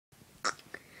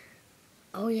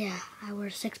Oh yeah, I wear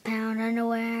 6-pound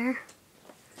underwear.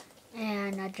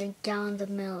 And I drink gallons of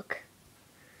milk.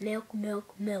 Milk,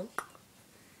 milk, milk.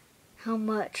 How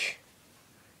much?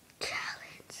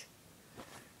 Gallons.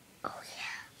 Oh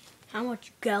yeah. How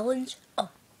much gallons? A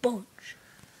bunch.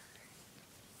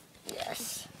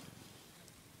 Yes.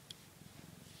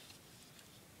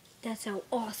 That's how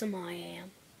awesome I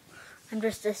am. I'm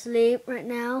just asleep right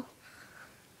now.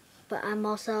 But I'm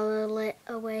also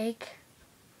awake.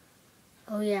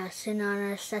 Oh yeah, sitting on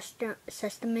a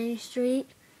Sesame Street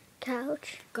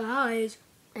couch. Guys,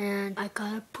 And I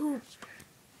gotta poop.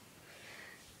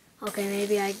 okay,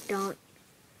 maybe I don't.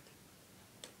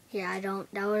 Yeah, I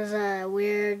don't. That was a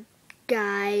weird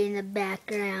guy in the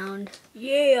background.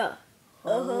 Yeah.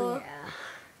 Oh yeah.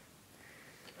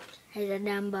 He's a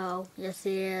Dumbo. Yes,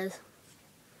 he is.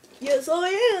 Yes, I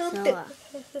am. So,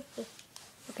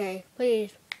 okay,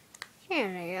 please, shut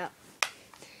up.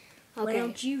 Why Okay,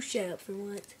 don't you shut up for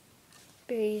once?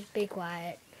 please be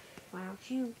quiet. Why don't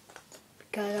you?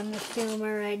 Because I'm the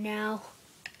filmer right now.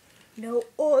 No,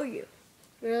 are you?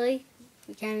 Really?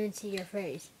 You can't even see your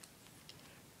face.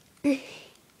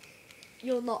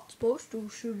 You're not supposed to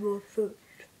show your face.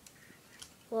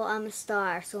 Well, I'm a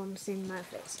star, so I'm seeing my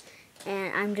face.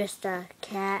 And I'm just a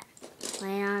cat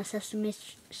laying on a Sesame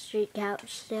Street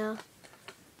couch still,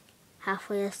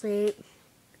 halfway asleep,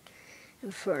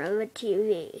 in front of a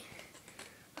TV.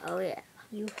 Oh yeah.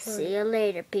 You heard See you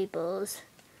later, peoples,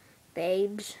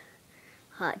 babes,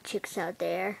 hot chicks out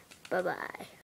there. Bye-bye.